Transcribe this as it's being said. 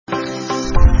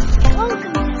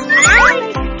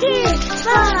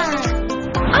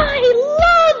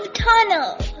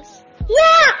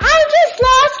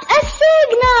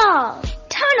all!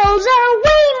 Tunnels are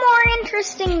way more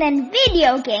interesting than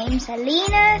video games,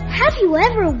 Alina. Have you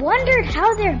ever wondered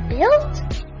how they're built?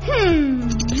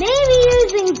 Maybe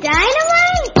using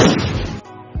dynamite?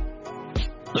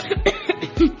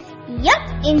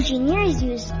 Yup, engineers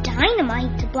used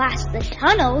dynamite to blast the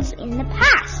tunnels in the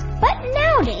past. But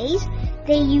nowadays,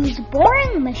 they use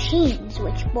boring machines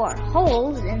which bore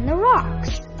holes in the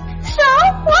rocks. So,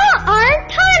 what are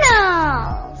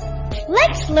tunnels?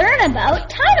 Let's learn about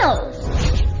tunnels.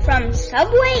 From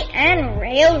subway and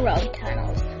railroad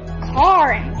tunnels,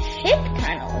 car and ship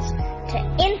tunnels, to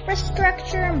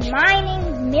infrastructure,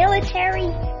 mining, military,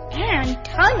 and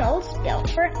tunnels built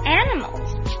for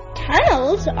animals.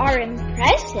 Tunnels are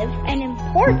impressive and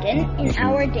important in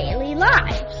our daily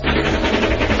lives.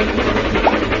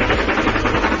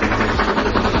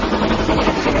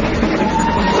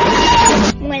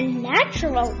 When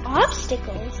natural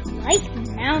obstacles like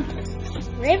mountains,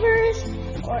 rivers,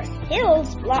 or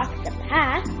hills block the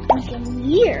path, we can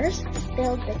years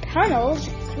build the tunnels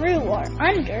through or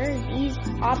under these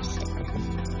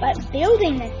obstacles. But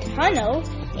building a tunnel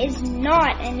is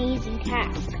not an easy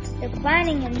task. The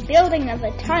planning and building of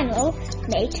a tunnel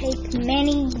may take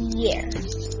many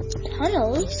years.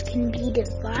 Tunnels can be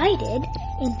divided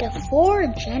into 4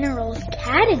 general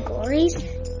categories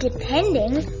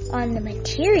depending on the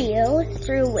material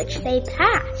through which they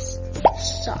pass.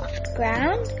 Soft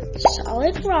ground,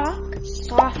 solid rock,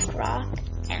 soft rock,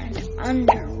 and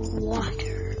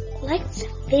underwater. Let's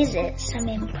visit some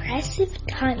impressive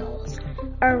tunnels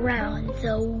around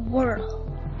the world.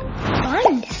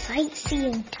 One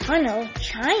sightseeing tunnel,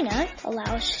 China,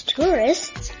 allows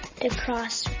tourists to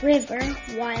cross river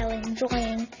while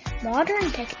enjoying modern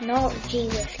technology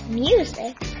with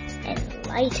music and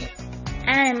lighting.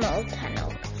 Animal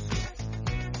tunnels.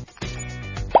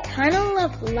 Tunnel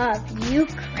of Love,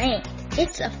 Ukraine.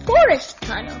 It's a forest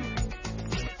tunnel.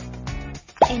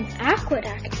 An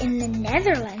aqueduct in the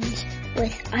Netherlands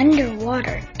with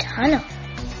underwater tunnel.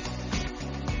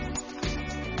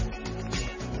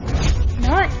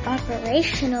 Not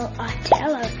operational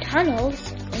Otello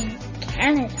tunnels in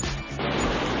Canada.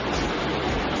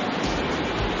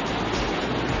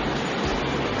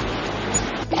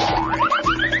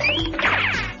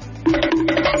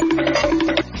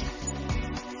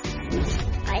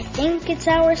 I think it's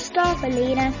our stop,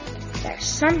 Alina. There's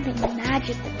something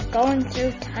magical going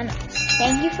through tunnels.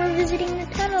 Thank you for visiting the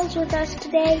tunnels with us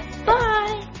today.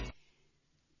 Bye!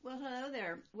 Well, hello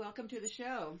there. Welcome to the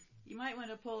show. You might want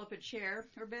to pull up a chair,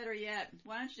 or better yet,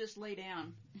 why don't you just lay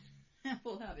down?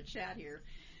 We'll have a chat here.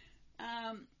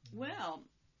 Well,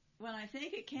 when I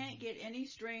think it can't get any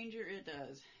stranger, it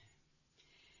does.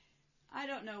 I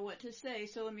don't know what to say,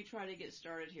 so let me try to get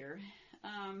started here.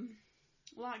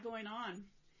 A lot going on.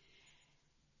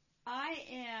 I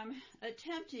am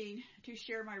attempting to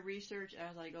share my research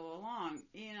as I go along,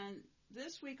 and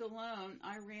this week alone,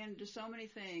 I ran into so many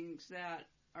things that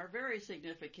are very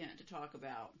significant to talk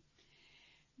about.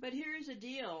 But here's the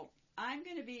deal. I'm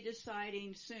going to be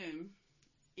deciding soon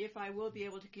if I will be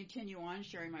able to continue on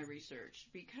sharing my research,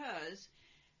 because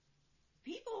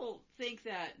people think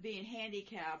that being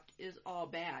handicapped is all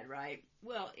bad, right?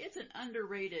 Well, it's an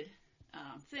underrated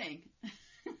thing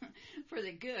for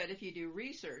the good if you do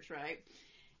research, right?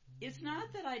 It's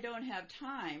not that I don't have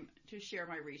time to share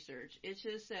my research. It's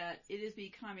just that it is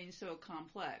becoming so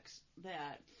complex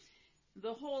that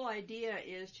the whole idea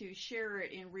is to share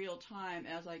it in real time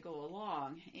as I go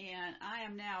along. And I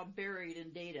am now buried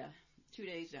in data. 2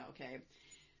 days now, okay?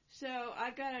 So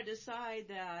I've got to decide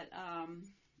that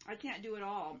I can't do it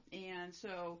all. And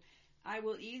so I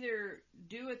will either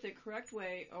do it the correct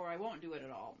way or I won't do it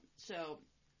at all. So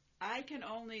I can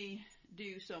only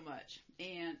do so much.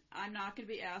 And I'm not going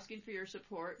to be asking for your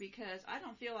support because I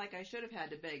don't feel like I should have had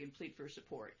to beg and plead for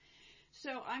support.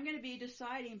 So I'm going to be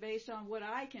deciding based on what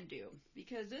I can do,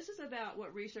 because this is about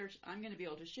what research I'm going to be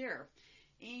able to share.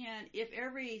 And if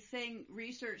everything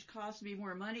research costs me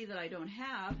more money that I don't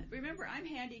have, remember I'm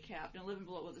handicapped and living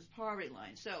below this poverty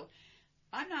line. So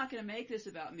I'm not going to make this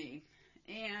about me.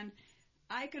 And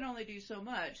I can only do so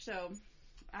much. So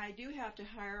I do have to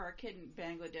hire our kid in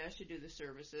Bangladesh to do the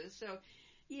services. So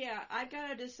yeah, I've got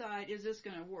to decide, is this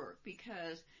going to work?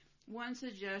 Because one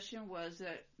suggestion was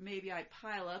that maybe I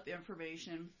pile up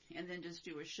information and then just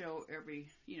do a show every,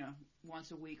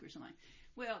 once a week or something.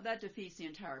 Well, that defeats the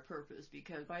entire purpose,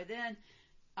 because by then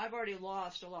I've already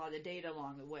lost a lot of the data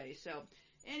along the way. So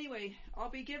anyway, I'll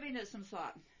be giving it some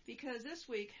thought, because this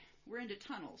week we're into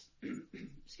tunnels.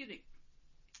 Excuse me.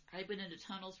 I've been into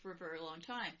tunnels for a very long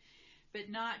time, but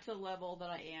not to the level that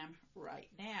I am right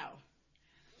now.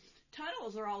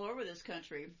 Tunnels are all over this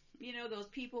country. You know, those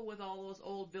people with all those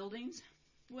old buildings?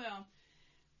 Well,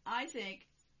 I think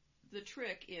the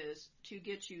trick is to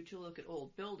get you to look at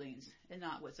old buildings and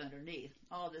not what's underneath.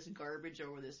 All this garbage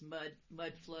over this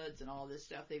mud floods and all this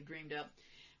stuff they've dreamed up.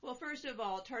 Well, first of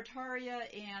all, Tartaria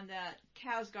and that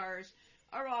Kazgars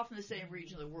are all from the same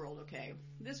region of the world, okay?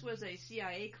 This was a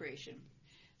CIA creation.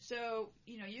 So,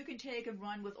 you know, you can take and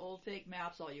run with old fake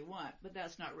maps all you want, but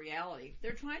that's not reality.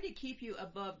 They're trying to keep you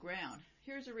above ground.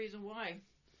 Here's the reason why.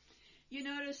 You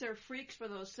notice they're freaks for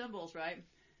those symbols, right?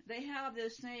 They have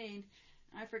this saying,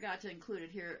 I forgot to include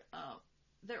it here,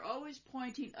 they're always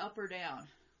pointing up or down.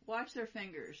 Watch their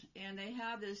fingers. And they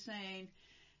have this saying,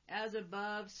 as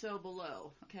above, so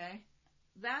below, okay?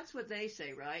 That's what they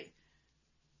say, right?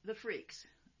 The freaks,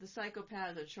 the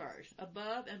psychopaths in charge,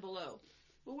 above and below.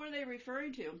 Well, what are they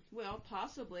referring to? Well,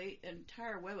 possibly an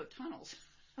entire web of tunnels.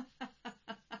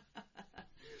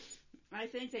 I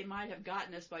think they might have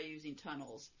gotten us by using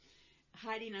tunnels,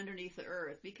 hiding underneath the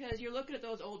earth, because you're looking at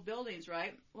those old buildings,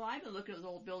 right? Well, I've been looking at those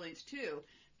old buildings too,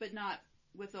 but not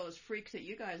with those freaks that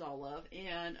you guys all love.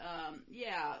 And,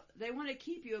 yeah, they want to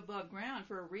keep you above ground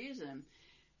for a reason.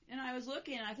 And I was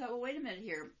looking and I thought, well, wait a minute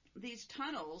here. These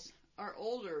tunnels are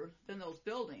older than those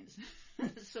buildings.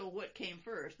 So what came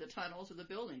first, the tunnels or the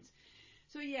buildings?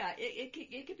 So yeah,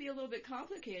 it could be a little bit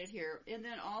complicated here. And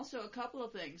then also a couple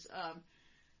of things.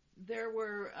 There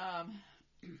were,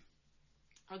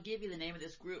 I'll give you the name of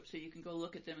this group so you can go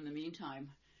look at them in the meantime.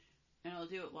 And I'll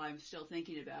do it while I'm still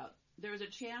thinking about. There's a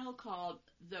channel called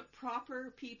The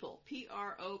Proper People,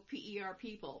 Proper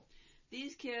People.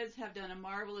 These kids have done a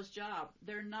marvelous job.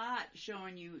 They're not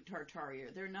showing you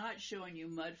Tartaria. They're not showing you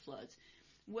mud floods.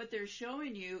 What they're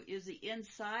showing you is the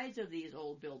insides of these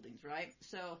old buildings, right?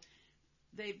 So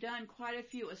they've done quite a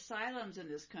few asylums in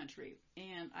this country.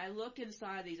 And I looked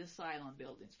inside these asylum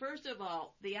buildings. First of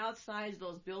all, the outsides of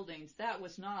those buildings, that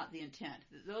was not the intent.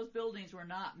 Those buildings were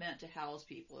not meant to house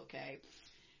people, okay?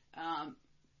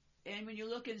 And when you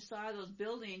look inside those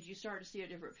buildings, you start to see a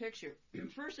different picture.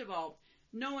 First of all,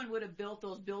 no one would have built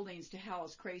those buildings to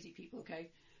house crazy people,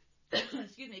 okay?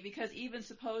 Excuse me, because even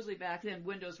supposedly back then,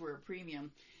 windows were a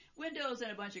premium. Windows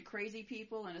and a bunch of crazy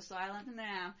people in asylum,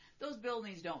 nah, those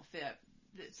buildings don't fit.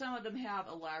 Some of them have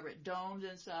elaborate domes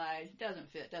inside.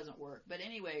 Doesn't fit, doesn't work. But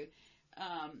anyway,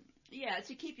 yeah, it's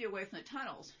to keep you away from the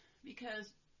tunnels.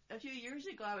 Because a few years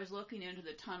ago, I was looking into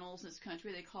the tunnels in this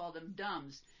country. They call them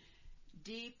DUMBs.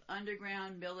 Deep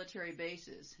Underground Military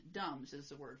Bases. DUMBs is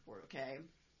the word for it, okay?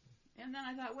 And then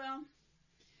I thought, well,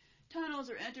 tunnels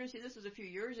are interesting. This was a few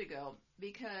years ago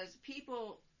because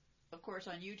people, of course,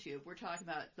 on YouTube, were talking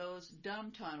about those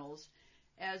dumb tunnels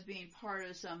as being part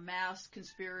of some mass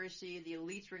conspiracy. The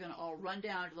elites were going to all run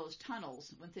down to those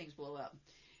tunnels when things blow up.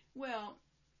 Well,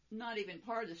 not even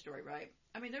part of the story, right?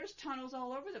 I mean, there's tunnels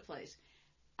all over the place.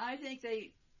 I think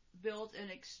they built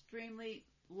an extremely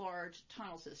large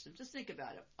tunnel system. Just think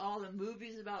about it. All the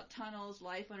movies about tunnels,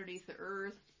 life underneath the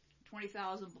earth,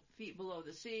 20,000 feet below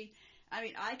the sea. I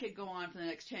mean, I could go on for the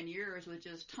next 10 years with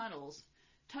just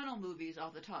tunnel movies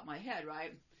off the top of my head,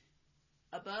 right?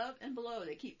 Above and below,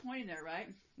 they keep pointing there, right?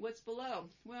 What's below?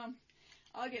 Well,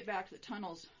 I'll get back to the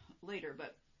tunnels later,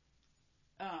 but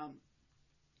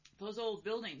those old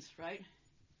buildings, right?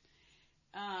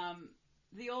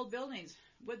 The old buildings,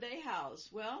 what they house?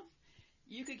 Well,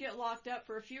 you could get locked up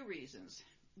for a few reasons.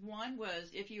 One was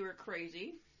if you were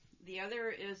crazy. The other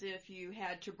is if you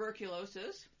had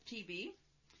tuberculosis, TB,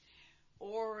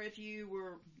 or if you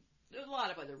were, there's a lot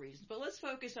of other reasons, but let's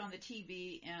focus on the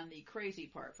TB and the crazy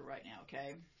part for right now,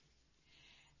 okay?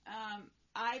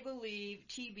 I believe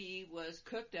TB was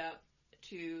cooked up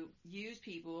to use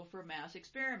people for mass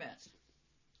experiments.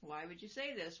 Why would you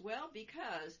say this? Well,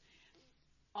 because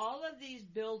all of these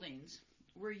buildings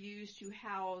were used to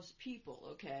house people,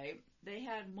 okay? They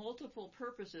had multiple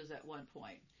purposes at one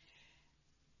point.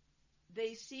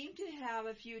 They seem to have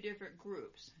a few different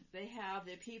groups. They have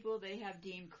the people they have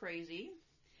deemed crazy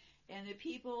and the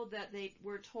people that they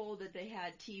were told that they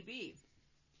had TB.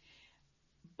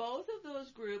 Both of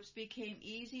those groups became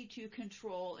easy to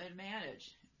control and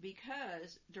manage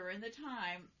because during the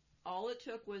time, all it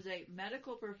took was a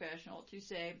medical professional to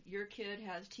say, your kid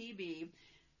has TB,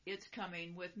 it's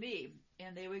coming with me.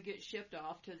 And they would get shipped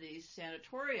off to these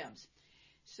sanatoriums.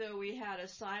 So we had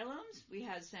asylums, we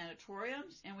had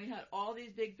sanatoriums, and we had all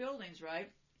these big buildings, right?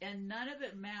 And none of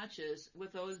it matches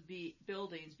with those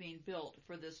buildings being built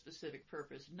for this specific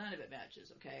purpose. None of it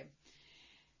matches, okay?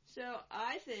 So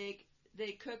I think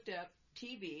they cooked up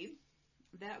TB.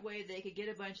 That way they could get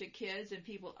a bunch of kids and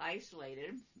people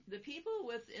isolated. The people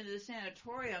in the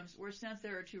sanatoriums were sent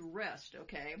there to rest,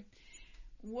 okay?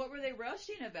 What were they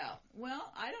resting about?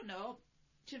 Well, I don't know.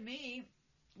 to me,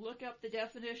 look up the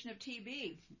definition of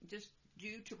TB. Just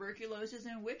do tuberculosis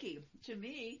in Wiki. To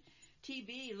me,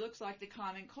 TB looks like the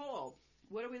common cold.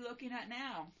 What are we looking at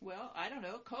now? Well, I don't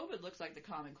know. COVID looks like the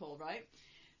common cold, right?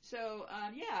 So,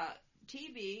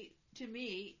 TB to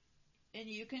me, and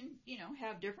you can,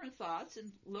 have different thoughts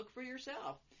and look for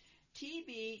yourself.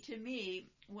 TB to me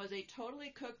was a totally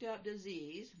cooked up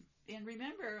disease. And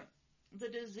remember, the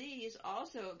disease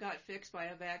also got fixed by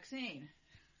a vaccine.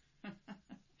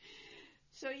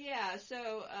 So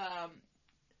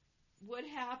what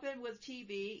happened with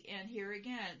TB, and here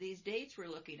again, these dates we're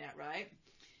looking at, right?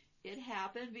 It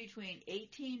happened between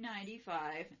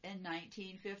 1895 and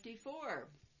 1954.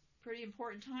 Pretty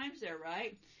important times there,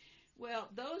 right? Well,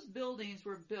 those buildings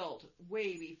were built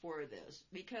way before this,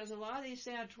 because a lot of these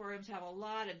sanatoriums have a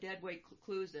lot of deadweight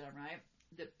clues in them, right?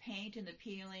 The paint and the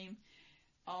peeling,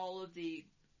 all of the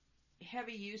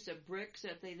heavy use of bricks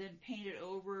that they then painted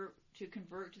over to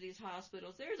convert to these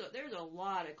hospitals. There's a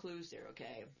lot of clues there,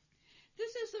 okay?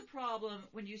 This is the problem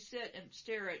when you sit and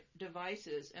stare at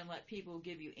devices and let people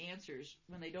give you answers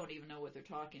when they don't even know what they're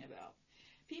talking about.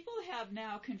 People have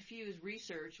now confused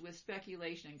research with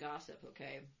speculation and gossip,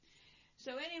 okay?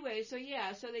 So anyway, so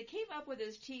they came up with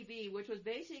this TB, which was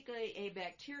basically a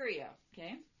bacteria,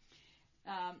 okay?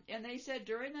 And they said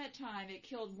during that time it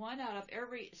killed 1 out of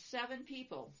every 7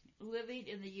 people living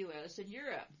in the U.S. and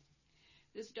Europe.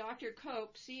 This Dr.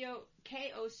 Koch,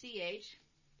 K-O-C-H,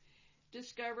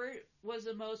 discovered was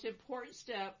the most important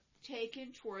step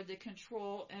taken toward the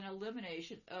control and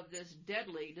elimination of this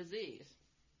deadly disease.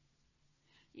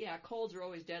 Yeah, colds are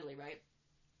always deadly, right?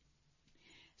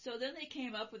 So then they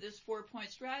came up with this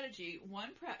 4-point strategy.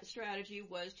 One strategy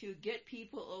was to get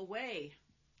people away,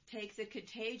 take the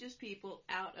contagious people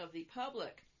out of the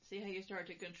public. See how you start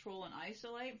to control and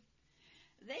isolate?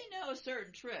 They know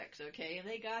certain tricks, okay, and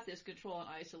they got this control and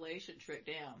isolation trick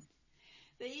down.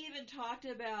 They even talked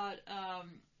about,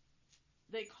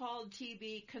 they called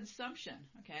TB consumption,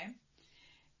 okay?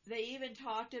 They even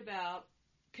talked about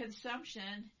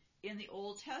consumption in the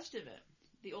Old Testament.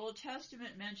 The Old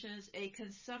Testament mentions a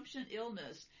consumption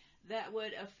illness that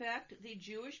would affect the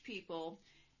Jewish people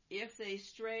if they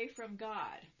stray from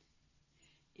God.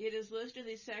 It is listed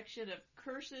in the section of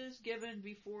curses given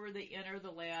before they enter the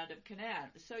land of Canaan.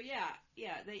 So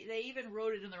they even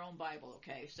wrote it in their own Bible,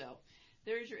 okay? So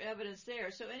there's your evidence there.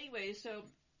 So anyway, so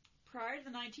prior to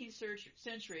the 19th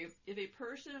century, if a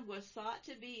person was thought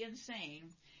to be insane,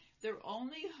 their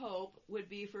only hope would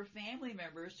be for family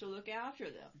members to look after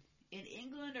them. In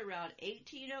England around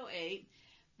 1808,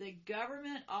 the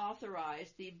government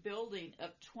authorized the building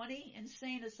of 20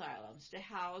 insane asylums to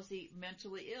house the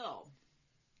mentally ill.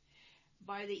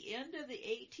 By the end of the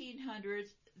 1800s,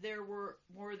 there were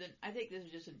more than, I think this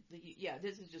is just in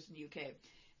the UK.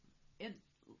 In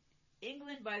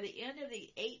England, by the end of the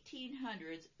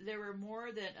 1800s, there were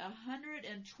more than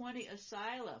 120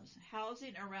 asylums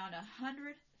housing around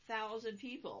 100,000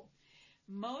 people.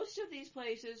 Most of these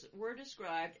places were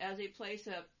described as a place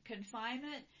of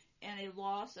confinement and a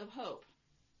loss of hope.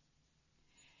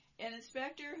 An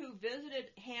inspector who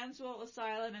visited Hanswell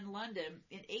Asylum in London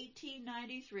in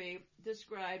 1893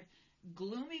 described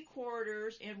gloomy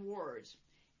corridors and wards,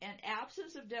 an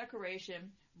absence of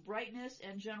decoration, brightness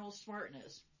and general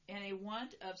smartness, and a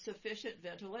want of sufficient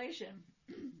ventilation.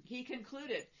 He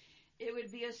concluded, it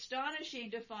would be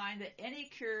astonishing to find that any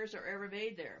cures are ever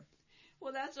made there.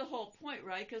 Well, that's the whole point,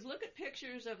 right? Because look at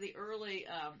pictures of the early,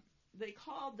 they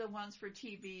called the ones for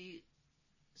TB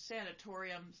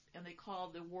sanatoriums, and they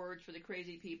called the wards for the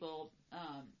crazy people,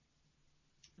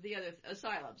 the other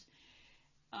asylums.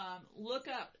 Look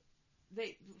up,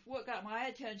 what got my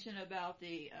attention about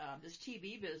this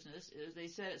TB business is they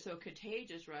said it's so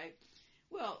contagious, right?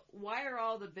 Well, why are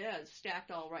all the beds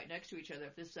stacked all right next to each other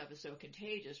if this stuff is so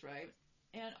contagious, right?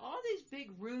 And all these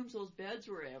big rooms those beds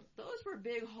were in, those were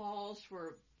big halls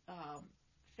for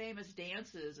famous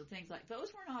dances and things like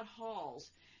those were not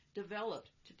halls developed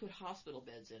to put hospital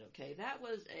beds in, okay? That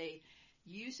was a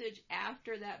usage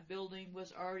after that building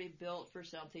was already built for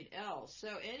something else.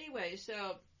 So anyway,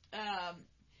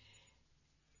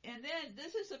 and then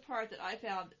this is the part that I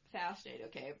found fascinating,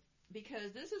 okay?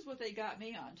 Because this is what they got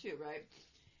me on too, right?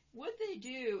 What they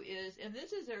do is, and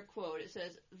this is their quote, it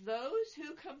says, those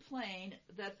who complain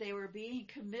that they were being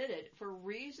committed for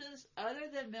reasons other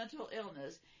than mental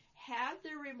illness had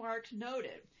their remarks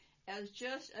noted as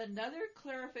just another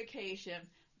clarification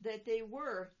that they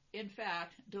were, in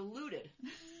fact, deluded.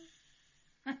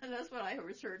 That's what I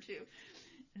referred to.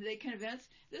 They convinced,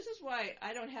 this is why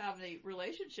I don't have any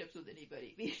relationships with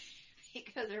anybody,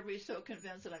 because everybody's so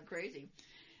convinced that I'm crazy.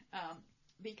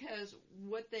 because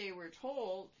what they were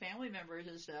told, family members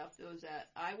and stuff, was that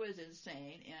I was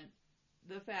insane, and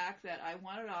the fact that I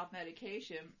wanted off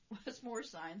medication was more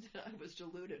signs that I was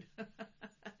deluded.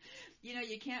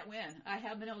 You can't win. I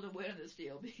haven't been able to win in this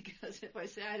deal, because if I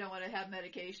say I don't want to have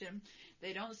medication,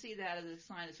 they don't see that as a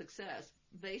sign of success.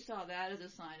 They saw that as a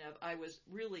sign of I was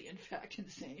really, in fact,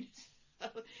 insane. So,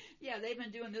 yeah, they've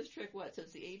been doing this trick,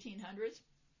 since the 1800s?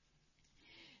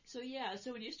 So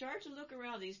when you start to look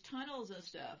around these tunnels and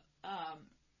stuff,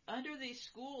 under these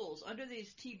schools, under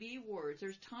these TB wards,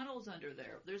 there's tunnels under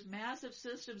there. There's massive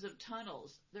systems of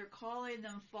tunnels. They're calling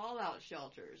them fallout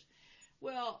shelters.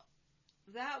 Well,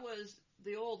 that was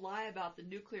the old lie about the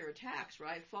nuclear attacks,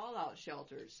 right? Fallout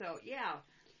shelters. So, yeah,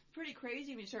 pretty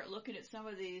crazy when you start looking at some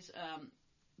of these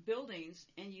buildings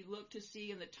and you look to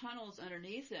see in the tunnels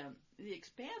underneath them, the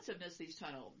expansiveness of these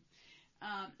tunnels.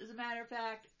 As a matter of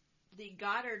fact, the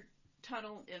Gotthard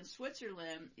Tunnel in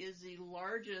Switzerland is the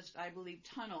largest, I believe,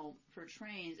 tunnel for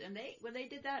trains. And when they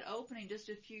did that opening just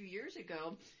a few years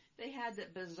ago, they had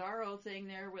that bizarro thing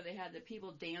there where they had the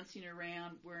people dancing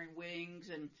around wearing wings,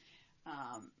 and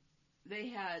they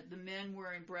had the men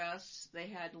wearing breasts. They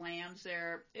had lambs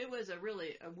there. It was a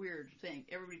weird thing.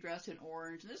 Everybody dressed in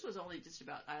orange. And this was only just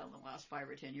about, I don't know, the last 5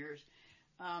 or 10 years.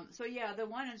 The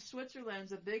one in Switzerland's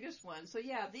the biggest one. So,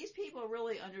 yeah, these people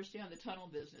really understand the tunnel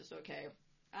business, okay?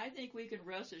 I think we can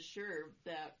rest assured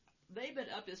that they've been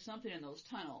up to something in those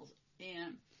tunnels.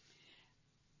 And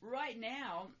right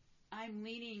now, I'm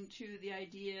leaning to the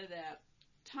idea that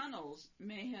tunnels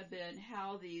may have been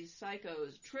how these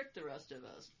psychos tricked the rest of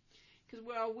us. Because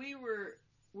while we were,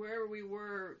 wherever we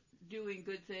were, doing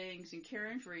good things and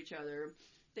caring for each other,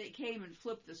 they came and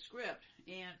flipped the script.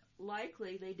 And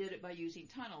likely they did it by using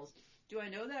tunnels. Do I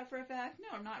know that for a fact?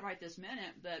 No, not right this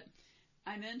minute, but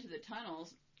I'm into the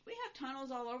tunnels. We have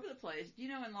tunnels all over the place.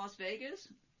 In Las Vegas,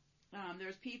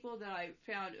 there's people that I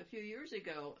found a few years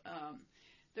ago.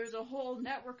 There's a whole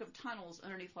network of tunnels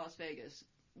underneath Las Vegas.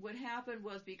 What happened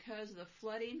was, because of the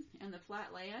flooding and the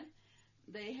flat land,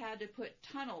 they had to put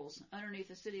tunnels underneath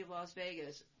the city of Las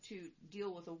Vegas to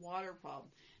deal with the water problem.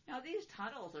 Now, these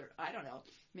tunnels are, I don't know,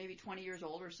 maybe 20 years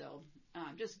old or so.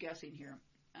 I'm just guessing here.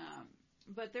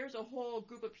 But there's a whole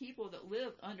group of people that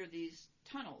live under these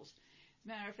tunnels. As a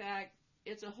matter of fact,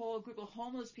 it's a whole group of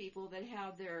homeless people that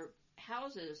have their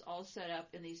houses all set up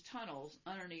in these tunnels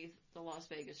underneath the Las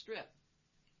Vegas Strip.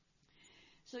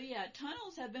 So, yeah,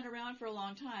 tunnels have been around for a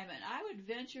long time, and I would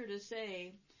venture to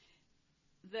say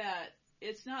that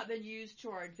it's not been used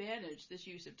to our advantage, this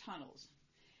use of tunnels.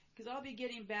 Because I'll be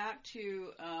getting back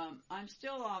to, I'm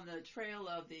still on the trail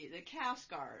of the calf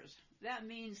scars. That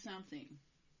means something.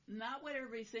 Not what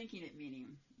everybody's thinking it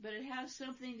meaning, but it has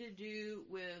something to do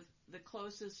with the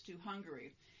closest to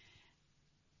Hungary.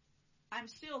 I'm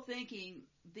still thinking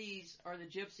these are the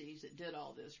gypsies that did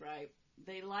all this, right?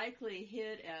 They likely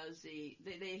hid as they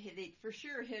for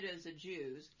sure hid as the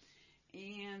Jews,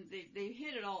 and they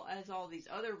hid it all as all these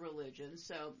other religions.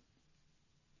 So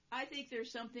I think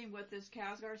there's something with this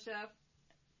Kazgar stuff.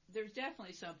 There's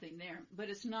definitely something there, but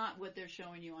it's not what they're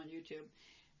showing you on YouTube.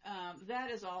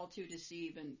 That is all to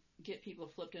deceive and get people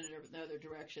flipped in another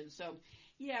direction. So,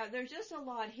 yeah, there's just a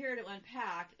lot here to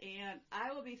unpack, and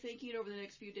I will be thinking over the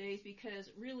next few days, because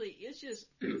really it's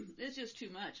just too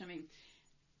much. I mean,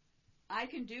 I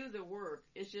can do the work.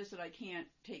 It's just that I can't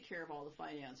take care of all the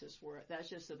finances for it. That's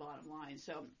just the bottom line.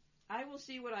 So I will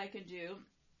see what I can do.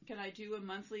 Can I do a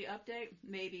monthly update?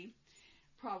 Maybe.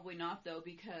 Probably not, though,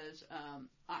 because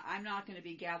I'm not going to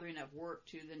be gathering up work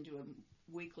to then do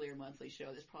a weekly or monthly show.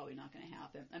 That's probably not going to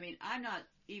happen. I mean, I'm not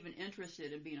even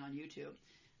interested in being on YouTube.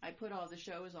 I put all the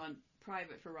shows on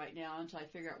private for right now until I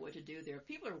figure out what to do there.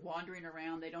 People are wandering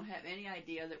around. They don't have any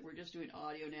idea that we're just doing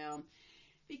audio now,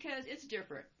 because it's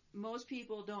different. Most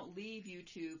people don't leave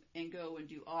YouTube and go and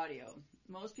do audio.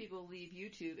 Most people leave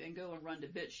YouTube and go and run to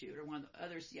BitChute or one of the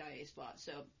other CIA spots.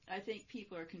 So I think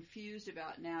people are confused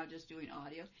about now just doing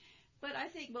audio. But I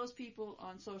think most people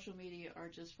on social media are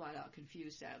just flat out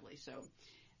confused, sadly. So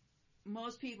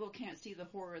most people can't see the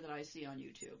horror that I see on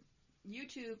YouTube.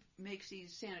 YouTube makes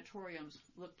these sanatoriums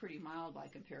look pretty mild by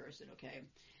comparison, okay?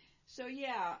 So,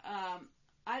 yeah,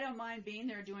 I don't mind being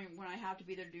there doing when I have to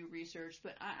be there to do research,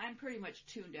 but I'm pretty much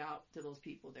tuned out to those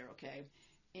people there, okay?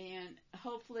 And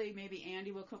hopefully maybe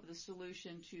Andy will come up with a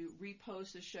solution to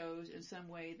repost the shows in some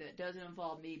way that doesn't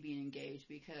involve me being engaged,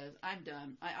 because I'm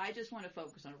done. I just want to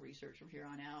focus on research from here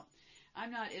on out.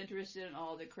 I'm not interested in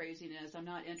all the craziness. I'm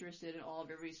not interested in all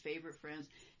of everybody's favorite friends.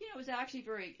 You know, it was actually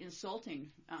very insulting.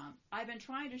 I've been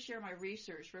trying to share my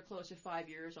research for close to 5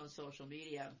 years on social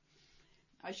media.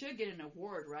 I should get an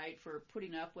award, right, for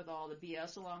putting up with all the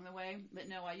BS along the way. But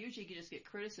no, I usually just get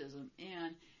criticism.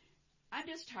 And I'm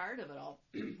just tired of it all.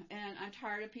 And I'm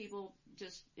tired of people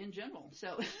just in general.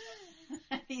 So,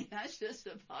 I mean, that's just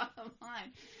the bottom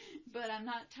line. But I'm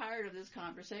not tired of this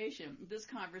conversation. This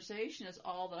conversation is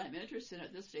all that I'm interested in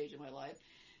at this stage of my life.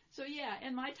 So, yeah,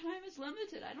 and my time is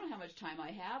limited. I don't know how much time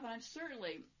I have. And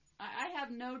I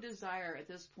have no desire at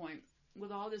this point,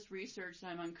 with all this research that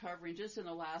I'm uncovering just in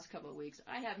the last couple of weeks,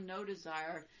 I have no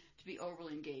desire to be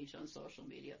overly engaged on social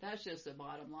media. That's just the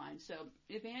bottom line. So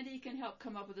if Andy can help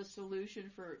come up with a solution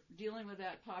for dealing with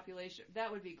that population, that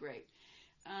would be great.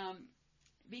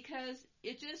 Because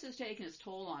it just has taken its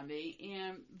toll on me,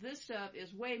 and this stuff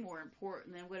is way more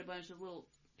important than what a bunch of little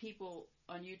people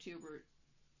on YouTube are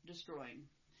destroying.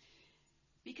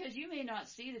 Because you may not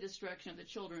see the destruction of the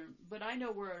children, but I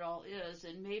know where it all is,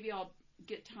 and maybe I'll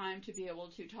get time to be able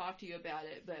to talk to you about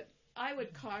it. But I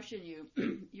would caution you,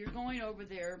 you're going over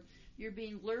there, you're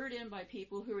being lured in by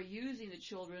people who are using the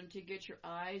children to get your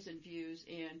eyes and views,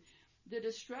 and the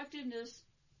destructiveness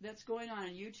that's going on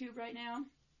YouTube right now,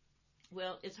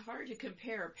 well, it's hard to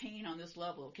compare pain on this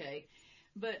level, okay?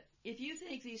 But if you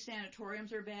think these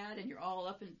sanatoriums are bad and you're all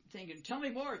up and thinking, tell me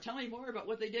more about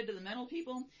what they did to the mental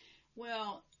people,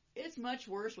 well, it's much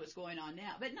worse what's going on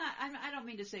now. But I don't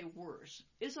mean to say worse.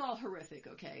 It's all horrific,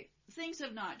 okay? Things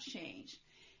have not changed.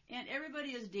 And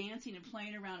everybody is dancing and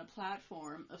playing around a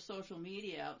platform of social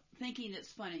media thinking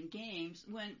it's fun and games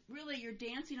when really you're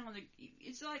dancing on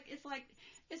it's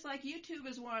like YouTube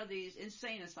is one of these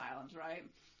insane asylums, right?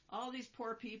 All these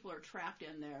poor people are trapped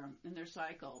in there in their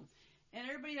cycle. And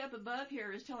everybody up above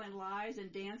here is telling lies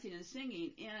and dancing and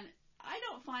singing, and I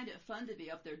don't find it fun to be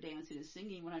up there dancing and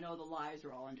singing when I know the lies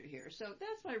are all under here. So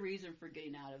that's my reason for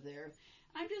getting out of there.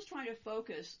 I'm just trying to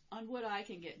focus on what I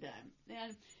can get done.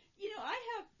 And, I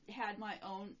have had my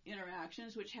own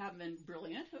interactions, which have been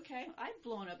brilliant, okay? I've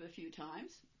blown up a few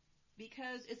times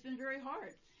because it's been very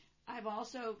hard. I've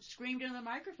also screamed into the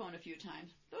microphone a few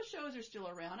times. Those shows are still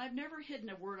around. I've never hidden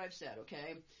a word I've said,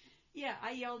 okay? Yeah,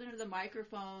 I yelled into the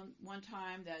microphone one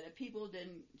time that if people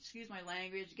didn't, excuse my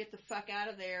language, get the fuck out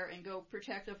of there and go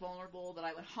protect the vulnerable, that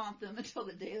I would haunt them until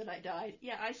the day that I died.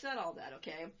 Yeah, I said all that,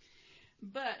 okay?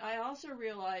 But I also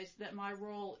realized that my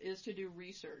role is to do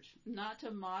research, not to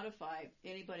modify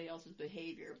anybody else's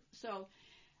behavior. So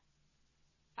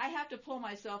I have to pull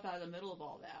myself out of the middle of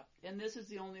all that, and this is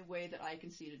the only way that I can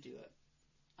see to do it.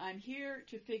 I'm here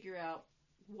to figure out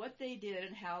what they did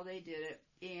and how they did it,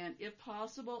 and if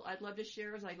possible, I'd love to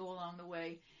share as I go along the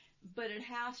way, but it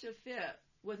has to fit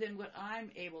within what I'm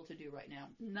able to do right now.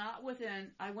 Not within,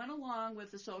 I went along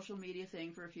with the social media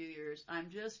thing for a few years.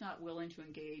 I'm just not willing to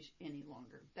engage any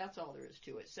longer. That's all there is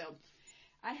to it. So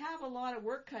I have a lot of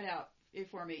work cut out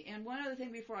for me. And one other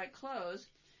thing before I close,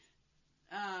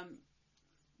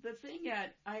 the thing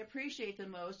that I appreciate the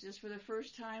most is for the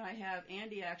first time I have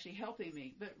Andy actually helping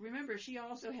me. But remember, she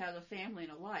also has a family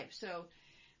and a life.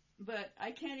 But I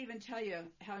can't even tell you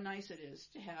how nice it is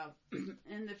to have.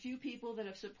 And the few people that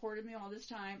have supported me all this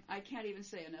time, I can't even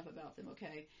say enough about them,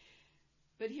 okay?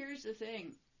 But here's the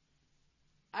thing.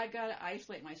 I've got to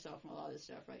isolate myself from a lot of this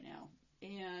stuff right now.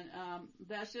 And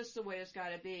that's just the way it's got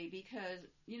to be, because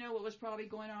you know what was probably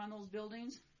going on in those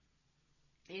buildings?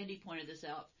 Andy pointed this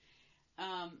out.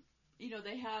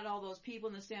 They had all those people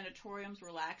in the sanatoriums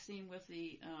relaxing with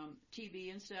the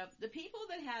TB and stuff. The people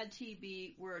that had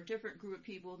TB were a different group of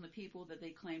people than the people that they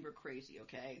claimed were crazy,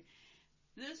 okay?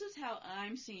 This is how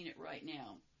I'm seeing it right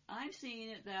now. I'm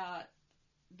seeing it that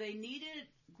they needed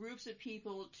groups of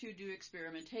people to do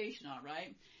experimentation on,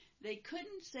 right? They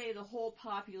couldn't say the whole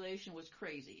population was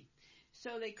crazy.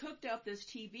 So they cooked up this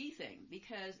TB thing,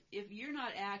 because if you're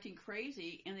not acting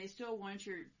crazy and they still want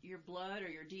your blood or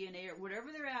your DNA or whatever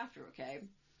they're after, okay,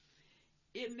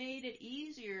 it made it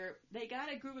easier. They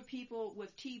got a group of people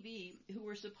with TB who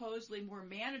were supposedly more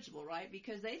manageable, right,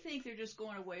 because they think they're just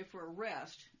going away for a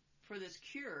rest for this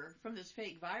cure from this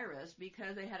fake virus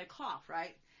because they had a cough,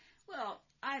 right? Well,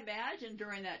 I imagine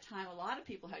during that time a lot of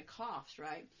people had coughs,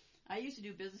 right? I used to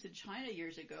do business in China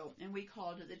years ago, and we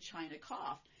called it the China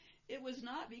cough. It was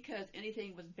not because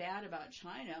anything was bad about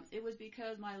China. It was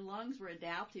because my lungs were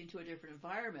adapting to a different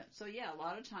environment. So yeah, a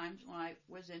lot of times when I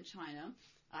was in China,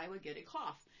 I would get a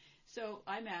cough. So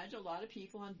I imagine a lot of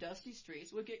people on dusty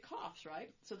streets would get coughs,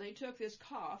 right? So they took this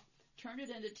cough, turned it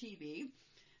into TB.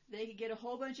 They could get a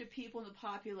whole bunch of people in the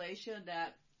population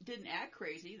that didn't act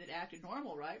crazy, that acted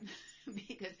normal, right?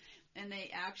 And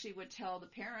they actually would tell the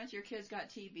parents, your kid's got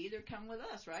TB, they're coming with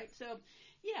us, right? So,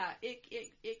 yeah,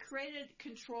 it created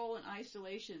control and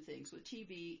isolation things with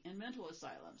TB and mental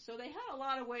asylums. So they had a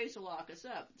lot of ways to lock us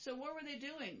up. So what were they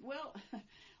doing? Well,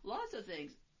 lots of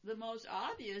things. The most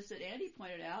obvious that Andy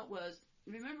pointed out was,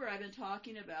 remember I've been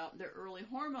talking about their early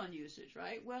hormone usage,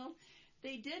 right? Well,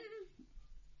 they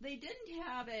didn't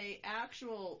have a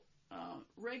actual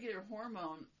regular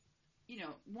hormone,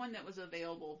 one that was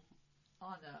available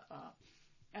on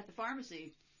at the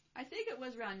pharmacy. I think it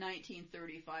was around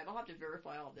 1935. I'll have to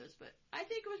verify all this, but I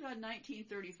think it was around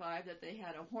 1935 that they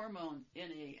had a hormone in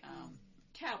a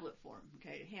tablet form,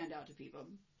 okay, to hand out to people.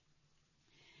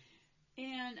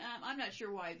 And I'm not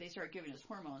sure why they started giving us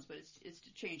hormones, but it's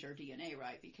to change our DNA,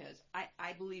 right? Because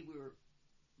I believe we were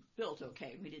built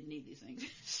okay. We didn't need these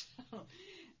things.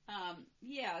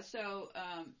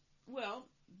 Well,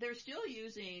 they're still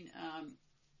using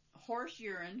horse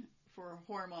urine for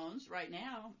hormones right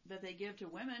now that they give to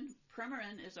women.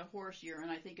 Premarin is a horse urine,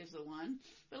 I think is the one.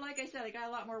 But like I said, I got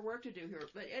a lot more work to do here.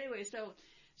 But anyway, so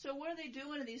what are they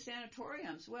doing in these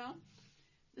sanatoriums? Well,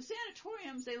 the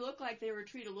sanatoriums, they look like they were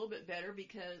treated a little bit better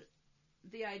because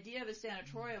the idea of a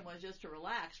sanatorium was just to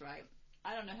relax, right?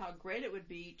 I don't know how great it would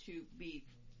be to be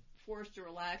forced to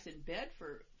relax in bed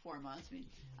for 4 months. I mean,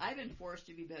 I've been forced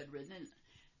to be bedridden, and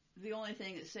the only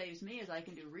thing that saves me is I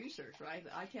can do research, right?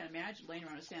 But I can't imagine laying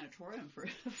around a sanatorium for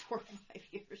 4 or 5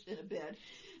 years in a bed.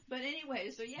 But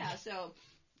anyway, so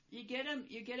you get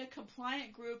a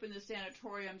compliant group in the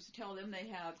sanatoriums to tell them they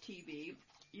have TB.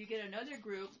 You get another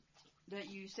group that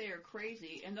you say are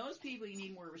crazy, and those people you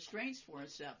need more restraints for and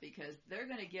stuff, because they're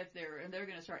going to get there and they're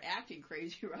going to start acting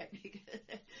crazy, right? Because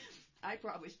I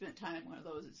probably spent time in one of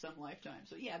those at some lifetime.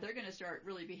 So yeah, they're going to start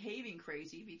really behaving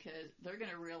crazy because they're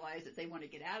going to realize that they want to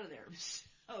get out of there.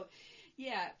 So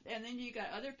yeah, and then you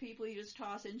got other people you just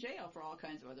toss in jail for all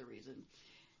kinds of other reasons.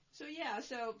 So yeah,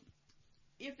 so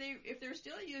if they're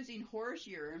still using horse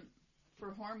urine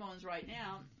for hormones right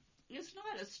now, it's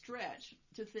not a stretch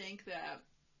to think that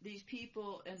these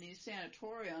people in these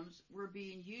sanatoriums were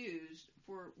being used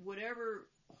for whatever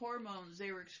hormones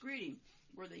they were excreting.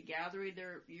 Were they gathering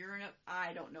their urine up?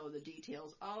 I don't know the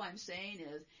details. All I'm saying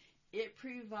is it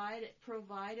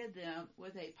provided them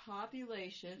with a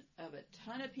population of a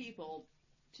ton of people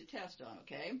to test on,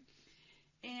 okay?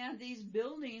 And these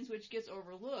buildings, which gets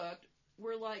overlooked,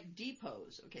 were like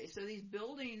depots, okay? So these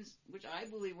buildings, which I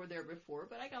believe were there before,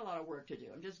 but I got a lot of work to do.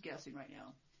 I'm just guessing right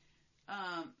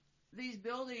now. These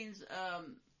buildings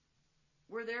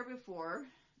were there before.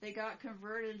 They got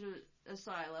converted into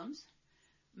asylums.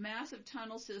 Massive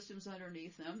tunnel systems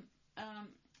underneath them.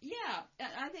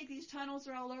 I think these tunnels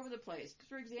are all over the place.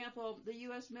 For example, the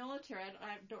U.S. military,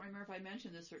 I don't remember if I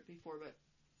mentioned this before, but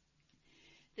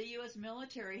the U.S.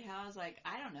 military has a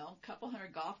couple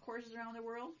hundred golf courses around the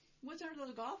world. What's under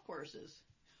those golf courses?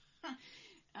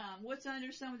 What's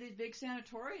under some of these big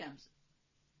sanatoriums?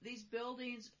 These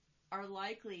buildings are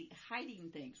likely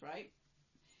hiding things, right?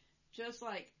 Just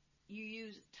like you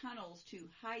use tunnels to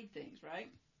hide things,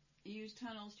 right? You use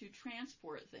tunnels to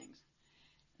transport things.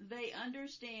 They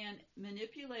understand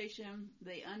manipulation,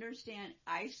 they understand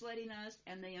isolating us,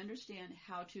 and they understand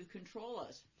how to control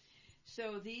us.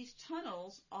 So these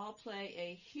tunnels all play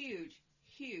a huge,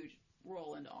 huge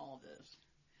role in all of this.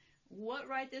 What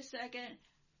right this second?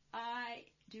 I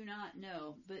do not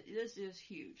know, but this is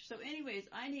huge. So anyways,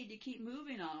 I need to keep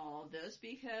moving on all of this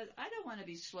because I don't want to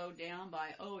be slowed down by,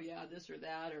 this or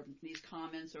that, or these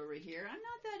comments over here. I'm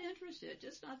not that interested,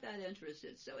 just not that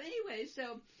interested. So anyways,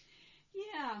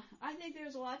 I think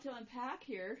there's a lot to unpack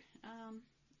here.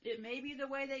 It may be the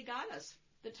way they got us,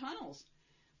 the tunnels.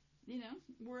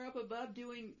 We're up above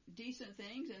doing decent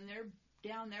things and they're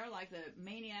down there like the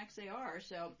maniacs they are.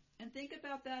 So, and think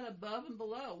about that above and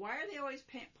below. Why are they always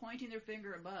pointing their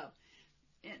finger above?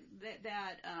 And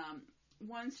that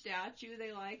one statue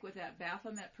they like with that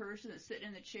Baphomet person that's sitting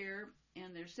in the chair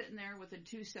and they're sitting there with the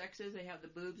two sexes. They have the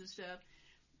boobs and stuff.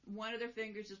 One of their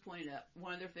fingers is pointing up.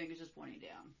 One of their fingers is pointing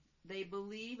down. They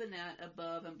believe in that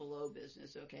above and below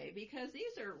business, okay? Because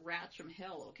these are rats from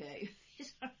hell, okay?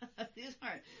 These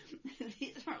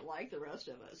aren't like the rest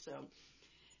of us. So,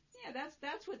 yeah,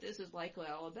 that's what this is likely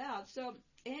all about. So,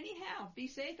 anyhow, be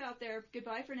safe out there.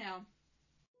 Goodbye for now.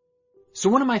 So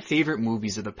one of my favorite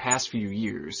movies of the past few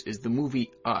years is the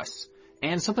movie Us.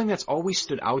 And something that's always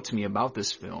stood out to me about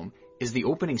this film is the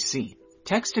opening scene.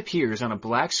 Text appears on a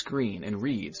black screen and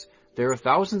reads, "There are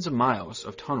thousands of miles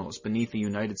of tunnels beneath the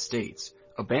United States,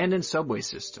 abandoned subway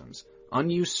systems,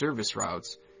 unused service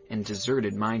routes, and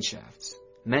deserted mine shafts.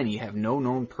 Many have no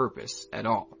known purpose at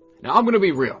all." Now I'm gonna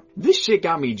be real, this shit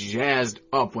got me jazzed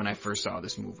up when I first saw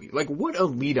this movie. Like, what a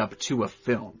lead up to a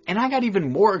film. And I got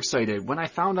even more excited when I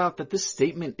found out that this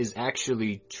statement is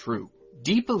actually true.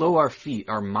 Deep below our feet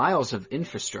are miles of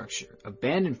infrastructure,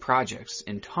 abandoned projects,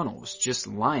 and tunnels just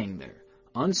lying there,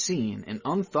 unseen and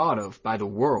unthought of by the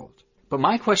world. But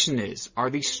my question is, are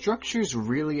these structures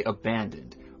really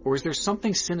abandoned, or is there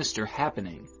something sinister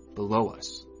happening below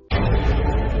us?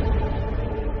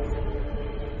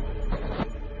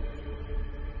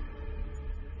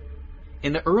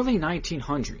 In the early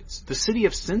 1900s, the city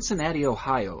of Cincinnati,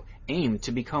 Ohio, aimed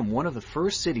to become one of the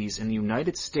first cities in the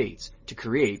United States to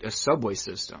create a subway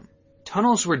system.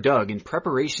 Tunnels were dug in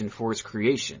preparation for its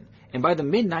creation, and by the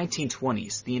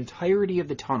mid-1920s, the entirety of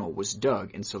the tunnel was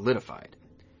dug and solidified.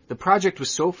 The project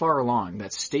was so far along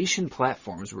that station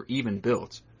platforms were even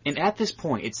built, and at this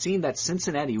point it seemed that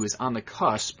Cincinnati was on the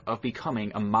cusp of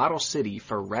becoming a model city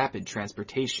for rapid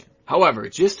transportation. However,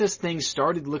 just as things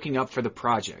started looking up for the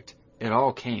project, it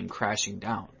all came crashing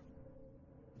down.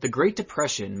 The Great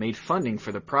Depression made funding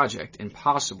for the project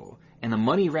impossible, and the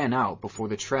money ran out before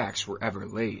the tracks were ever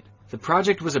laid. The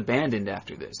project was abandoned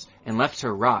after this, and left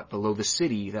to rot below the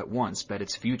city that once bet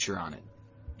its future on it.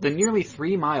 The nearly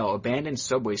 3-mile abandoned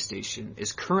subway station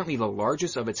is currently the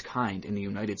largest of its kind in the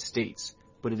United States,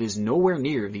 but it is nowhere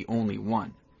near the only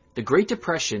one. The Great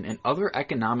Depression and other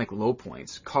economic low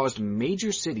points caused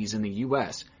major cities in the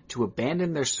U.S. to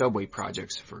abandon their subway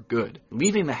projects for good,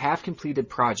 leaving the half-completed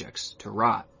projects to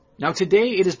rot. Now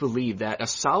today it is believed that a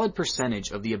solid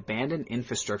percentage of the abandoned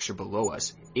infrastructure below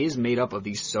us is made up of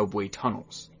these subway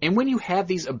tunnels. And when you have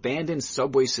these abandoned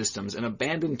subway systems and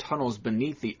abandoned tunnels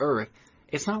beneath the earth,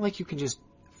 it's not like you can just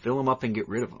fill them up and get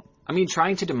rid of them. I mean,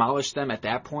 trying to demolish them at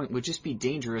that point would just be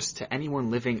dangerous to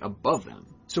anyone living above them.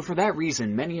 So for that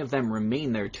reason, many of them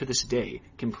remain there to this day,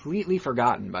 completely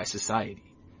forgotten by society.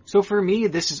 So for me,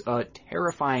 this is a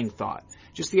terrifying thought.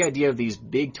 Just the idea of these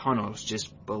big tunnels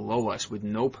just below us with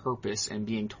no purpose and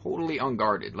being totally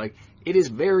unguarded. Like, it is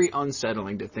very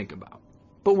unsettling to think about.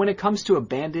 But when it comes to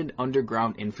abandoned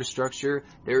underground infrastructure,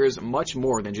 there is much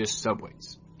more than just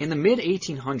subways. In the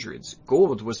mid-1800s,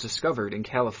 gold was discovered in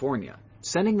California,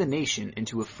 sending the nation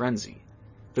into a frenzy.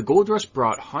 The gold rush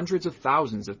brought hundreds of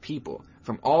thousands of people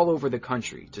from all over the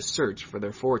country to search for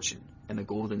their fortune in the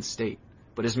Golden State.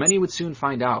 But as many would soon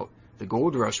find out, the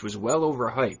gold rush was well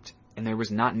overhyped, and there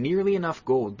was not nearly enough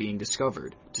gold being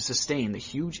discovered to sustain the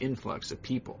huge influx of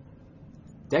people.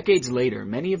 Decades later,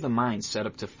 many of the mines set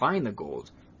up to find the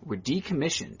gold were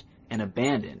decommissioned and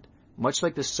abandoned, much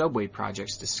like the subway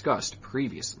projects discussed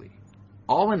previously.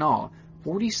 All in all,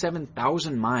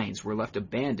 47,000 mines were left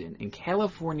abandoned in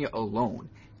California alone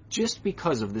just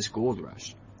because of this gold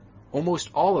rush, almost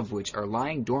all of which are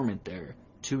lying dormant there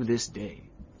to this day.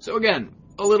 So again,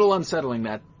 a little unsettling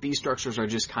that these structures are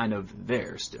just kind of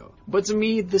there still. But to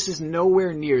me, this is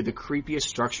nowhere near the creepiest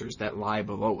structures that lie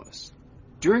below us.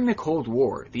 During the Cold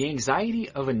War, the anxiety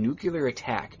of a nuclear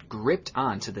attack gripped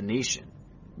onto the nation.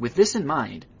 With this in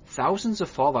mind, thousands of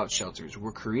fallout shelters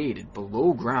were created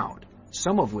below ground,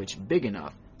 some of which big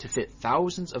enough to fit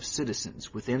thousands of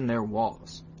citizens within their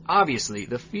walls. Obviously,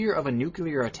 the fear of a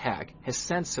nuclear attack has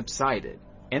since subsided,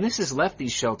 and this has left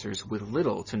these shelters with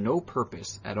little to no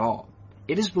purpose at all.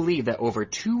 It is believed that over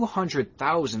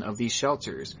 200,000 of these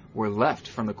shelters were left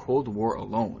from the Cold War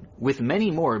alone, with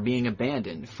many more being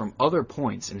abandoned from other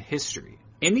points in history.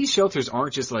 And these shelters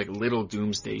aren't just like little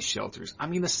doomsday shelters. I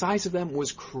mean, the size of them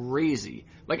was crazy.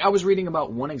 Like, I was reading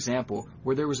about one example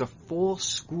where there was a full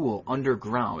school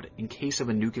underground in case of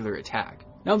a nuclear attack.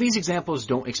 Now, these examples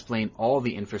don't explain all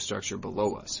the infrastructure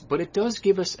below us, but it does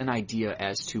give us an idea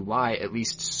as to why at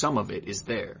least some of it is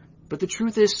there. But the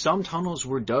truth is, some tunnels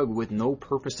were dug with no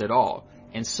purpose at all,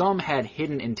 and some had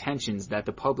hidden intentions that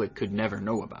the public could never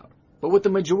know about. But what the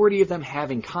majority of them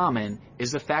have in common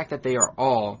is the fact that they are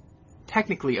all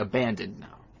technically abandoned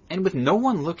now. And with no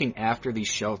one looking after these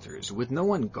shelters, with no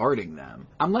one guarding them,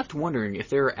 I'm left wondering if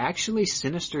there are actually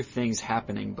sinister things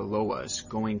happening below us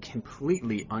going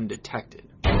completely undetected.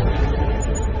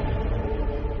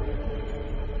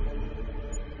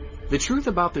 The truth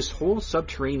about this whole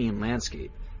subterranean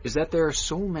landscape is that there are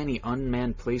so many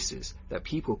unmanned places that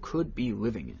people could be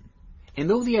living in. And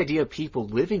though the idea of people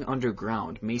living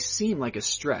underground may seem like a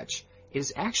stretch, it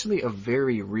is actually a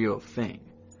very real thing.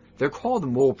 They're called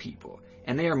mole people,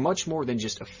 and they are much more than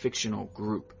just a fictional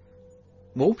group.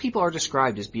 Mole people are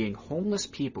described as being homeless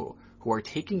people who are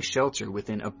taking shelter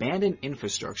within abandoned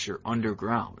infrastructure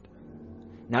underground.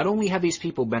 Not only have these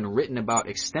people been written about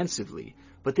extensively,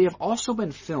 but they have also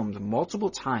been filmed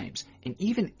multiple times and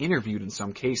even interviewed in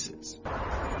some cases.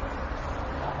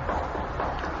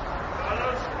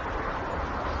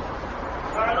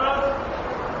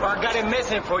 I got a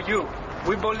message for you.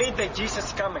 We believe that Jesus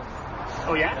is coming.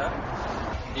 Oh, yeah?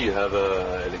 You have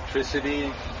electricity.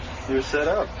 You're set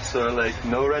up, so like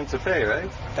no rent to pay,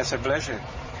 right? That's a blessing.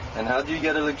 And how do you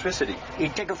get electricity? You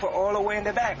take it for all the way in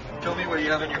the back. Tell me what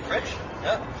you have in your fridge.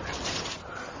 Yeah.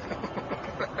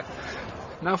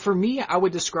 Now for me, I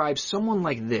would describe someone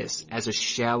like this as a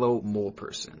shallow mole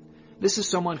person. This is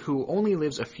someone who only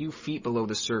lives a few feet below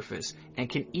the surface and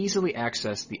can easily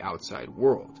access the outside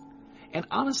world. And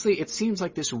honestly, it seems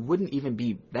like this wouldn't even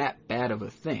be that bad of a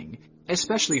thing,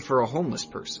 especially for a homeless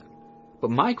person.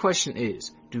 But my question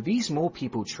is, do these mole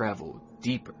people travel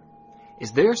deeper?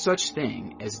 Is there such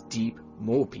thing as deep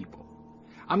mole people?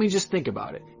 I mean, just think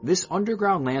about it. This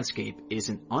underground landscape is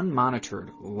an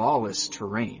unmonitored, lawless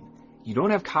terrain. You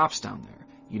don't have cops down there.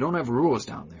 You don't have rules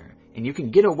down there. And you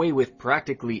can get away with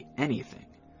practically anything.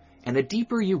 And the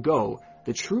deeper you go,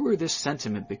 the truer this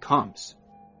sentiment becomes.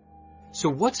 So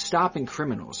what's stopping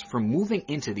criminals from moving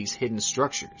into these hidden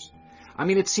structures? I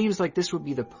mean, it seems like this would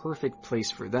be the perfect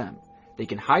place for them. They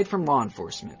can hide from law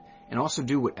enforcement and also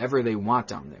do whatever they want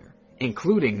down there,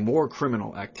 including more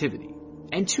criminal activity.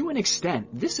 And to an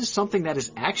extent, this is something that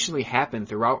has actually happened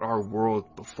throughout our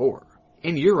world before.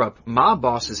 In Europe, mob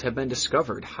bosses have been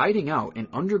discovered hiding out in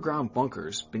underground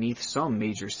bunkers beneath some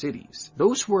major cities.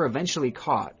 Those who were eventually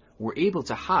caught were able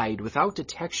to hide without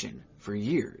detection for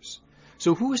years.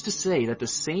 So who is to say that the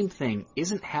same thing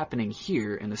isn't happening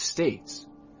here in the States?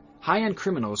 High-end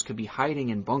criminals could be hiding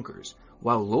in bunkers,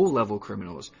 while low-level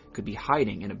criminals could be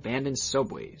hiding in abandoned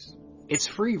subways. It's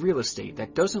free real estate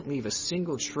that doesn't leave a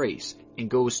single trace and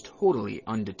goes totally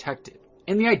undetected.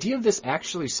 And the idea of this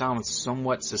actually sounds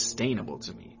somewhat sustainable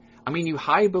to me. I mean, you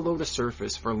hide below the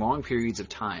surface for long periods of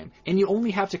time, and you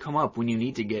only have to come up when you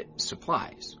need to get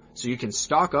supplies. So you can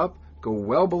stock up, go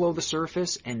well below the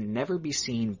surface, and never be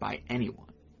seen by anyone.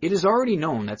 It is already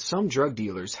known that some drug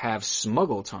dealers have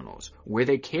smuggle tunnels where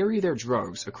they carry their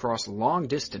drugs across long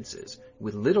distances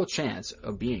with little chance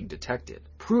of being detected,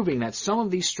 proving that some of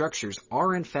these structures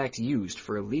are in fact used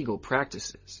for illegal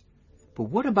practices. But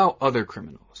what about other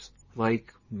criminals,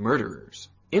 like murderers?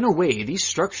 In a way, these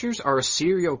structures are a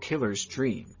serial killer's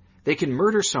dream. They can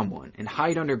murder someone and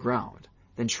hide underground,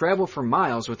 then travel for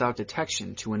miles without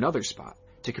detection to another spot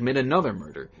to commit another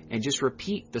murder and just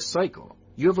repeat the cycle.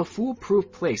 You have a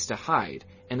foolproof place to hide,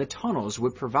 and the tunnels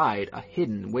would provide a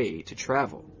hidden way to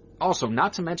travel. Also,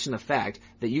 not to mention the fact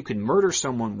that you can murder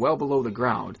someone well below the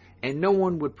ground, and no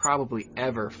one would probably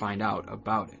ever find out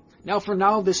about it. Now, for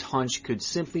now, this hunch could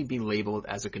simply be labeled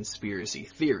as a conspiracy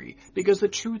theory, because the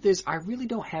truth is I really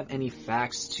don't have any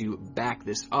facts to back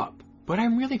this up. But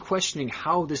I'm really questioning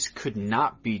how this could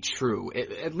not be true,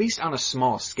 at least on a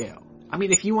small scale. I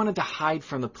mean, if you wanted to hide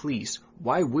from the police,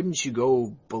 why wouldn't you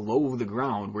go below the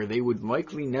ground where they would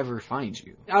likely never find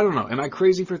you? I don't know, am I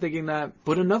crazy for thinking that?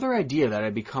 But another idea that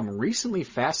I've become recently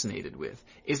fascinated with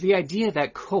is the idea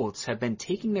that cults have been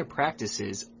taking their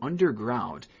practices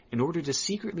underground in order to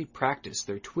secretly practice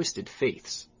their twisted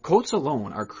faiths. Cults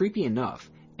alone are creepy enough,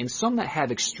 and some that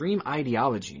have extreme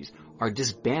ideologies are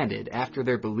disbanded after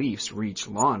their beliefs reach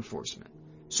law enforcement.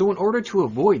 So in order to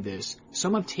avoid this,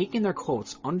 some have taken their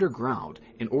cults underground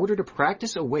in order to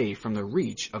practice away from the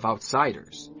reach of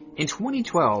outsiders. In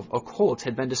 2012, a cult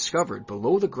had been discovered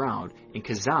below the ground in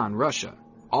Kazan, Russia.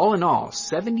 All in all,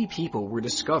 70 people were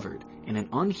discovered in an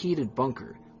unheated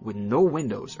bunker with no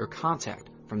windows or contact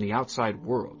from the outside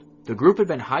world. The group had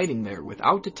been hiding there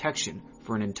without detection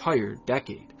for an entire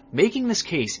decade. Making this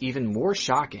case even more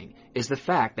shocking is the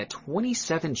fact that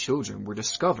 27 children were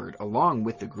discovered along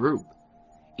with the group.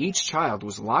 Each child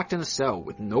was locked in a cell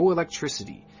with no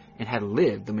electricity and had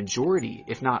lived the majority,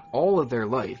 if not all of their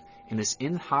life, in this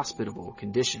inhospitable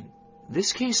condition.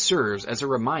 This case serves as a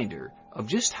reminder of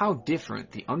just how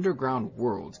different the underground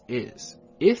world is.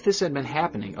 If this had been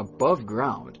happening above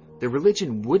ground, the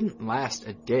religion wouldn't last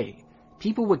a day.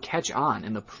 People would catch on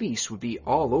and the police would be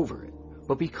all over it.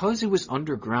 But because it was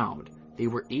underground, they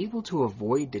were able to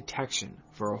avoid detection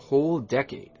for a whole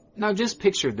decade. Now just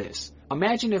picture this.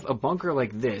 Imagine if a bunker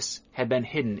like this had been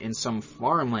hidden in some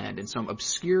farmland in some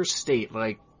obscure state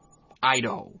like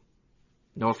Idaho.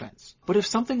 No offense. But if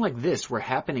something like this were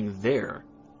happening there,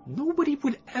 nobody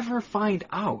would ever find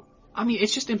out. I mean,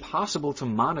 it's just impossible to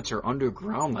monitor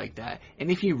underground like that. And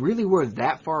if you really were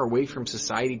that far away from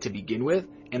society to begin with,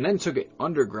 and then took it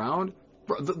underground,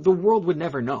 the world would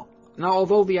never know. Now,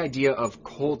 although the idea of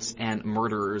cults and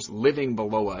murderers living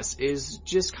below us is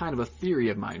just kind of a theory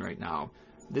of mine right now,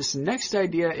 this next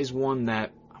idea is one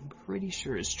that I'm pretty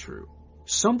sure is true.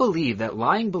 Some believe that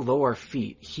lying below our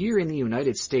feet here in the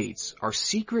United States are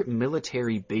secret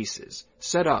military bases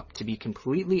set up to be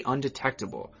completely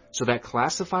undetectable so that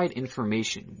classified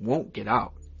information won't get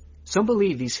out. Some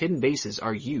believe these hidden bases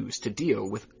are used to deal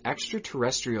with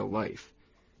extraterrestrial life.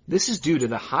 This is due to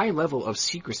the high level of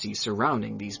secrecy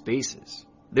surrounding these bases.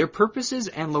 Their purposes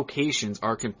and locations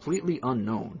are completely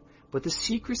unknown, but the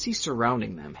secrecy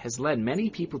surrounding them has led many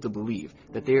people to believe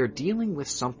that they are dealing with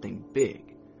something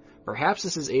big. Perhaps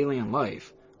this is alien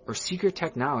life, or secret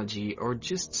technology, or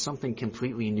just something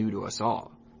completely new to us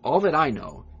all. All that I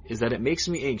know is that it makes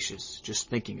me anxious just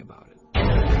thinking about it.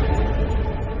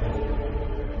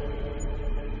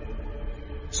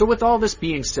 So with all this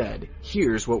being said,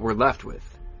 here's what we're left with.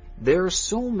 There are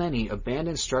so many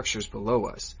abandoned structures below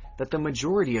us that the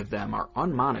majority of them are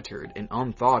unmonitored and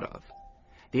unthought of.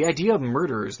 The idea of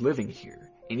murderers living here,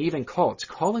 and even cults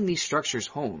calling these structures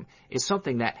home, is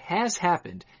something that has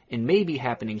happened and may be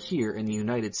happening here in the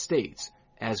United States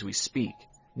as we speak.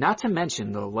 Not to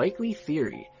mention the likely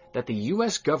theory that the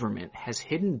U.S. government has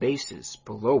hidden bases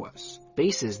below us,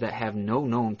 bases that have no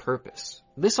known purpose.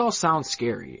 This all sounds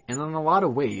scary, and in a lot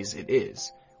of ways it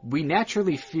is. We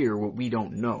naturally fear what we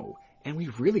don't know, and we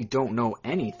really don't know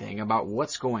anything about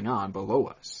what's going on below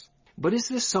us. But is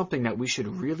this something that we should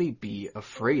really be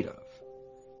afraid of?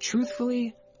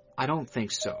 Truthfully, I don't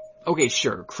think so. Okay,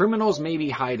 sure, criminals may be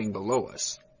hiding below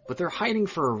us, but they're hiding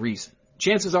for a reason.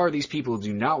 Chances are these people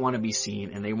do not want to be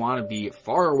seen, and they want to be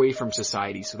far away from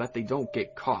society so that they don't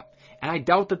get caught. And I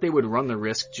doubt that they would run the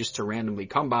risk just to randomly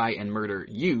come by and murder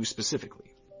you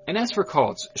specifically. And as for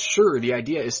cults, sure, the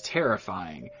idea is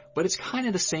terrifying, but it's kind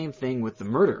of the same thing with the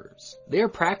murderers. They are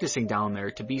practicing down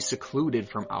there to be secluded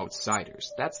from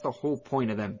outsiders. That's the whole point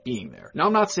of them being there. Now,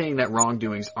 I'm not saying that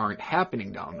wrongdoings aren't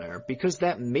happening down there, because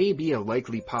that may be a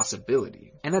likely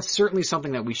possibility. And that's certainly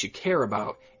something that we should care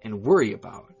about and worry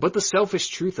about. But the selfish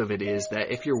truth of it is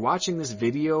that if you're watching this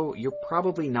video, you're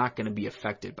probably not going to be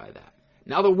affected by that.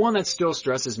 Now, the one that still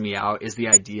stresses me out is the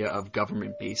idea of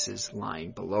government bases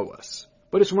lying below us.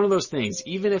 But it's one of those things,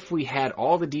 even if we had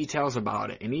all the details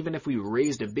about it, and even if we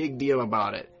raised a big deal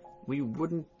about it, we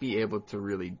wouldn't be able to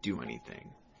really do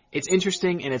anything. It's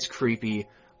interesting and it's creepy,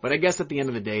 but I guess at the end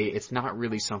of the day, it's not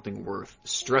really something worth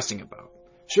stressing about.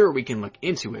 Sure, we can look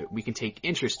into it, we can take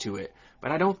interest to it,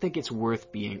 but I don't think it's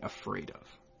worth being afraid of.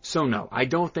 So no, I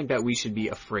don't think that we should be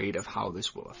afraid of how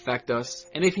this will affect us,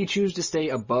 and if you choose to stay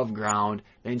above ground,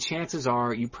 then chances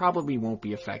are you probably won't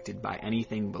be affected by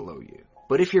anything below you.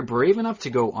 But if you're brave enough to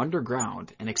go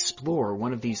underground and explore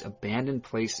one of these abandoned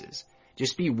places,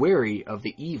 just be wary of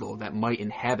the evil that might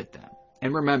inhabit them.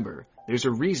 And remember, there's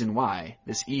a reason why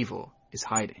this evil is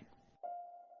hiding.